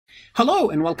Hello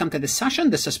and welcome to this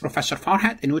session. This is Professor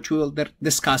Farhat, in which we will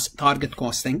discuss target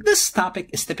costing. This topic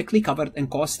is typically covered in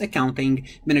cost accounting,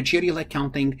 managerial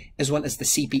accounting, as well as the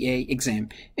CPA exam.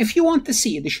 If you want to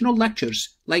see additional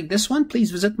lectures like this one,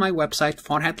 please visit my website,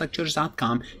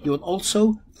 farhatlectures.com. You will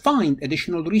also find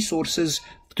additional resources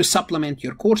to supplement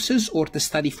your courses or to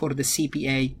study for the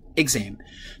CPA exam.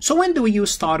 So when do we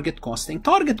use target costing?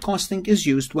 Target costing is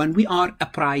used when we are a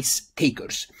price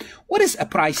takers. What is a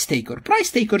price taker?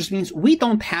 Price takers means we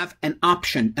don't have an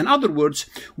option. In other words,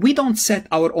 we don't set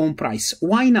our own price.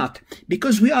 Why not?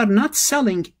 Because we are not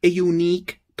selling a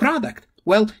unique product.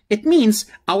 Well, it means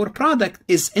our product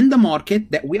is in the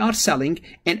market that we are selling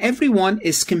and everyone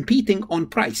is competing on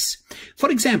price.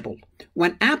 For example,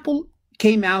 when Apple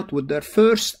came out with their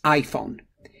first iPhone,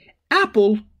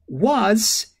 Apple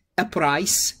was a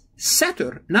price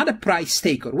setter, not a price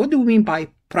taker. What do we mean by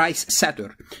price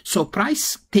setter? So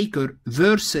price taker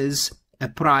versus a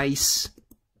price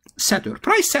setter.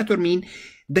 Price setter mean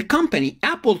the company,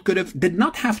 Apple, did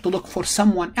not have to look for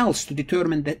someone else to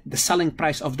determine the selling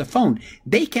price of the phone.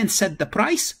 They can set the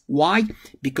price. Why?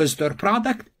 Because their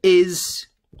product is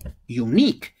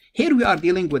unique. Here we are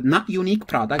dealing with not unique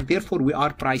product, therefore we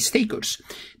are price takers.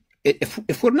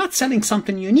 If we're not selling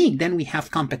something unique, then we have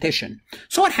competition.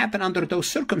 So what happened under those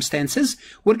circumstances?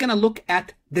 We're going to look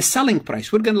at the selling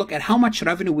price. We're going to look at how much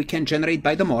revenue we can generate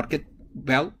by the market.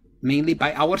 Well, mainly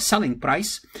by our selling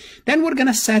price. Then we're going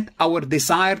to set our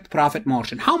desired profit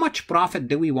margin. How much profit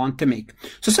do we want to make?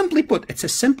 So simply put, it's a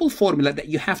simple formula that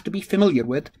you have to be familiar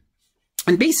with.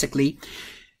 And basically,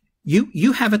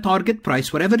 you have a target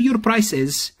price, whatever your price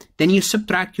is, then you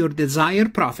subtract your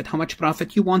desired profit, how much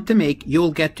profit you want to make,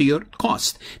 you'll get to your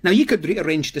cost. Now you could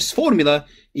rearrange this formula.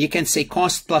 You can say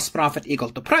cost plus profit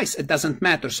equal to price. It doesn't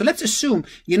matter. So let's assume,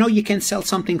 you can sell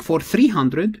something for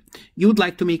 $300. You would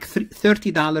like to make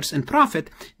 $30 in profit.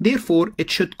 Therefore,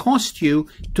 it should cost you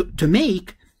to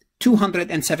make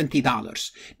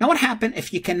 $270. Now what happens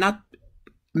if you cannot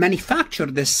manufacture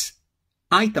this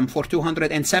item for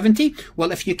 $270?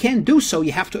 Well, if you can't do so,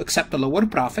 you have to accept a lower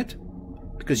profit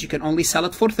because you can only sell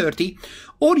it for $30,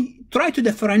 or try to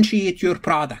differentiate your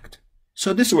product.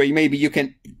 So this way, maybe you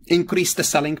can increase the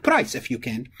selling price if you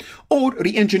can, or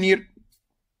re-engineer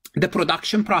the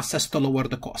production process to lower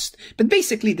the cost. But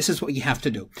basically, this is what you have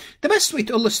to do. The best way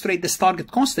to illustrate this target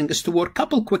costing is to work a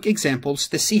couple quick examples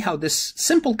to see how this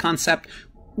simple concept,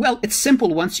 well, it's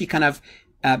simple once you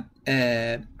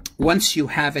once you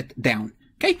have it down.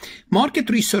 Okay, market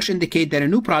research indicate that a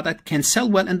new product can sell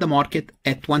well in the market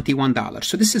at $21.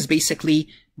 So this is basically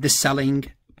the selling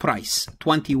price,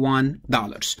 $21.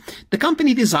 The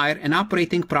company desire an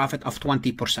operating profit of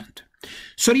 20%.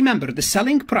 So remember, the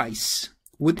selling price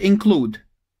would include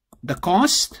the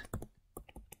cost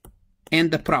and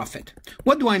the profit.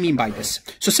 What do I mean by this?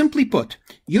 So simply put,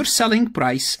 your selling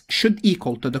price should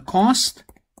equal to the cost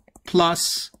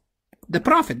plus the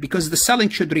profit, because the selling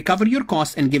should recover your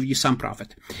cost and give you some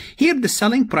profit. Here, the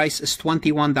selling price is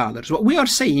 $21. What we are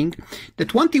saying, the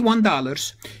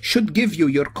 $21 should give you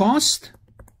your cost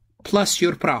plus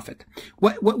your profit.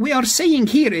 What we are saying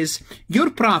here is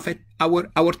your profit,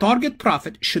 our target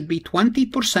profit should be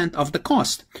 20% of the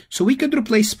cost. So we could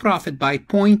replace profit by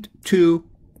 0.2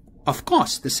 of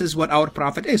cost. This is what our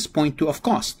profit is, 0.2 of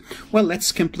cost. Well,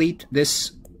 let's complete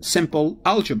this simple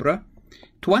algebra.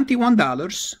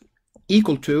 $21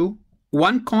 equal to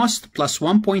 1 cost plus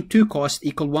 1.2 cost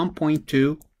equal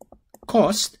 1.2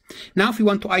 cost. Now, if we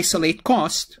want to isolate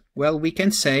cost, well, we can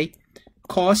say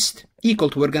cost equal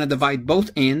to, we're going to divide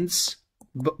both ends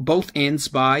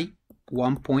by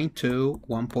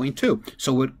 1.2.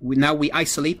 So now we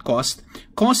isolate cost.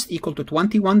 Cost equal to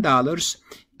 $21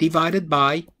 divided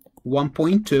by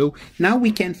 1.2. Now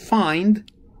we can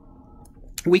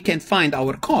find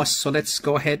our cost. So let's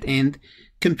go ahead and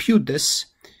compute this.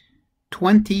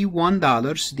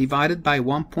 $21 divided by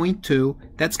 1.2,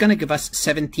 that's going to give us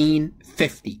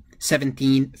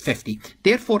 $17.50.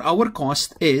 Therefore, our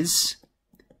cost is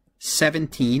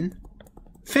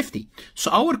 $17.50. So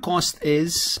our cost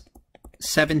is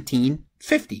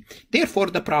 $17.50. Therefore,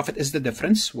 the profit is the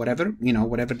difference, whatever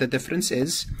the difference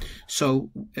is. So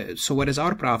what is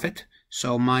our profit?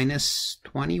 So minus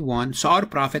 21. So our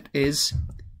profit is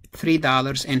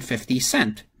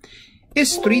 $3.50.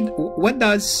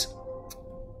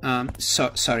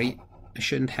 Sorry, I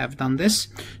shouldn't have done this.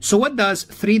 So what does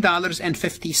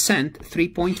 $3.50,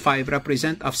 3.5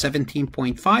 represent of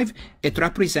 17.5? It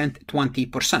represents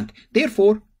 20%.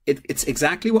 Therefore, it's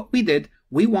exactly what we did.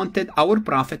 We wanted our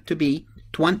profit to be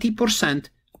 20%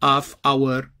 of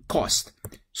our cost.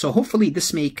 So hopefully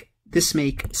this make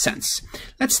sense.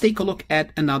 Let's take a look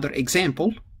at another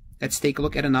example. Let's take a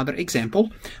look at another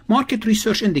example. Market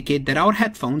research indicate that our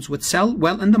headphones would sell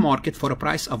well in the market for a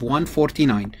price of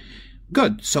 $149.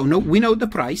 Good. So we know the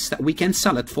price that we can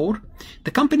sell it for.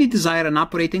 The company desire an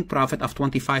operating profit of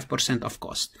 25% of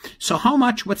cost. So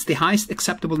what's the highest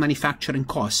acceptable manufacturing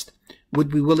cost would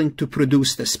be willing to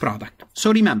produce this product?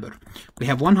 So remember, we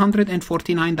have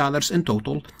 $149 in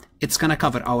total. It's going to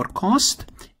cover our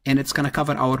cost and it's going to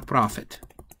cover our profit.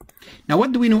 Now,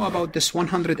 what do we know about this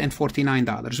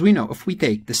 $149? We know if we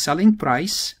take the selling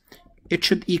price, it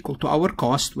should equal to our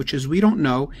cost, which is we don't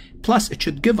know, plus it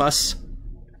should give us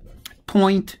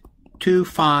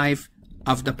 0.25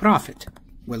 of the profit.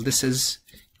 Well, this is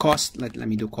cost. Let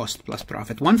me do cost plus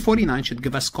profit. 149 should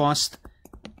give us cost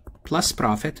plus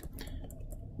profit.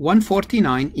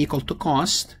 149 equal to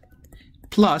cost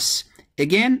plus,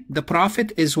 again, the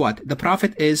profit is what? The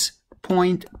profit is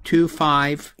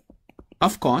 0.25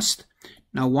 of cost.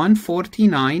 Now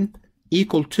 149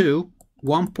 equal to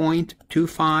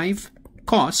 1.25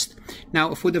 cost.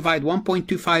 Now if we divide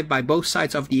 1.25 by both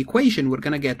sides of the equation, we're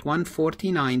going to get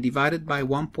 149 divided by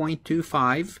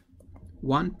 1.25.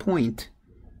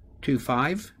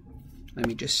 1.25. Let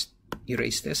me just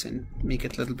erase this and make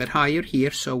it a little bit higher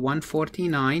here. So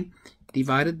 149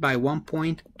 divided by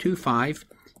 1.25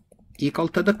 equal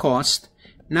to the cost.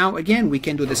 Now again, we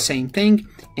can do the same thing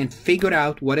and figure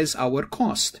out what is our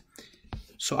cost.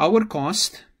 So our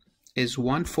cost is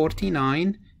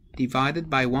 149 divided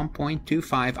by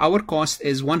 1.25. Our cost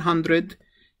is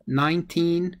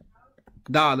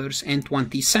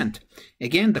 $119.20.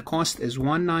 Again, the cost is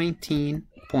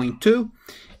 119.2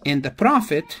 and the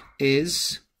profit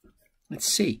is, let's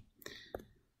see,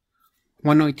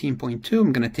 119.2.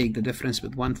 I'm going to take the difference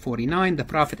with 149. The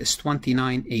profit is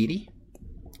 29.80.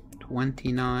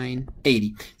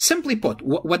 29.80. Simply put,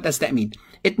 what does that mean?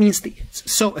 It means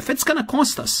so if it's going to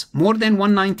cost us more than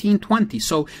 119.20,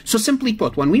 so simply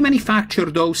put, when we manufacture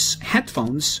those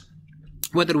headphones,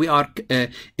 whether we are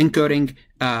incurring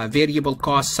variable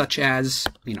costs such as,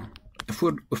 if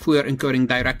we're incurring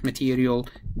direct material,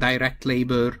 direct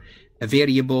labor, a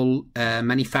variable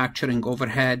manufacturing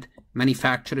overhead,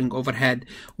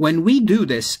 when we do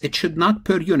this, it should not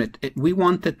per unit. We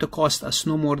want it to cost us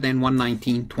no more than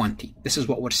 119.20. This is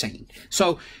what we're saying.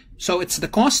 So it's the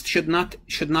cost should not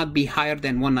be higher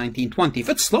than 119.20. If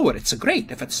it's lower, it's great.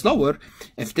 If it's lower,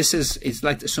 if this is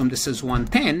let's assume this is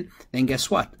 110, then guess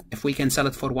what? If we can sell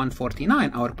it for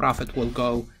 149, our profit will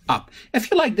go up. If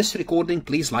you like this recording,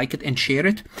 please like it and share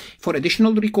it. For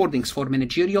additional recordings for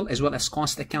managerial as well as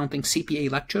cost accounting CPA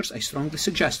lectures, I strongly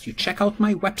suggest you check out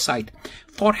my website,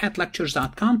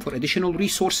 farhatlectures.com, for additional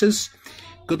resources.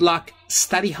 Good luck,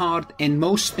 study hard, and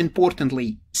most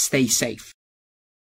importantly, stay safe.